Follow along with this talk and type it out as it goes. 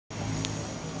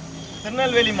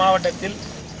திருநெல்வேலி மாவட்டத்தில்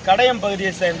கடையம்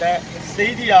பகுதியை சேர்ந்த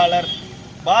செய்தியாளர்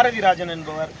பாரதிராஜன்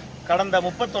என்பவர் கடந்த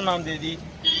 31ஆம் தேதி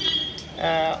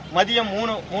மதியம்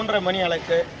 3:30 மணி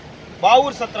அளவுக்கு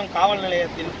பாவூர் சத்திரம் காவல்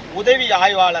நிலையத்தில் உதவி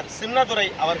ஆய்வாளர் சின்னதுரை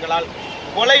அவர்களால்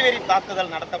கொலைவெறி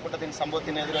தாக்குதல் நடத்தப்பட்டதின்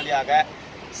சம்பவத்தின் எதிரொலியாக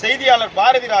செய்தியாளர்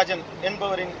பாரதிராஜன்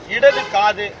என்பவரின் இடது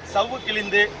காது சவ்வு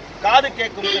கிழிந்து காது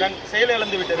கேட்கும் திறன்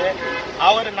செயலிழந்து விட்டது.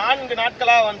 அவர் 4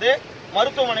 நாட்களாக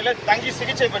மருத்துவமனையில் தங்கி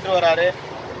சிகிச்சை பெற்று வராரு.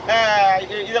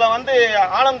 இதில்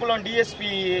ஆலங்குளம் டிஎஸ்பி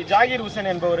ஜாகீர் ஹுசேன்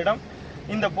என்பவரிடம்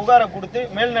இந்த புகாரை கொடுத்து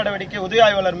மேல் நடவடிக்கை உதவி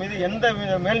ஆய்வாளர் மீது எந்த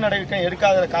மேல் நடவடிக்கையும்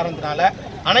எடுக்காத காரணத்தினால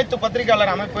அனைத்து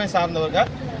பத்திரிகையாளர் அமைப்பையும் சார்ந்தவர்கள்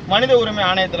மனித உரிமை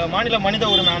ஆணையத்தில் மாநில மனித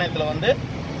உரிமை ஆணையத்தில்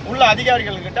உள்ள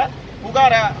அதிகாரிகள்கிட்ட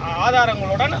புகார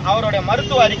ஆதாரங்களுடன் அவருடைய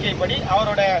மருத்துவ அறிக்கைப்படி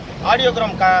அவருடைய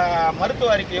ஆடியோகிராம்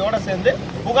மருத்துவ அறிக்கையோடு சேர்ந்து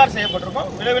புகார்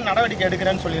செய்யப்பட்டிருக்கோம். விரைவில் நடவடிக்கை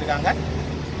எடுக்கிறேன்னு சொல்லியிருக்காங்க.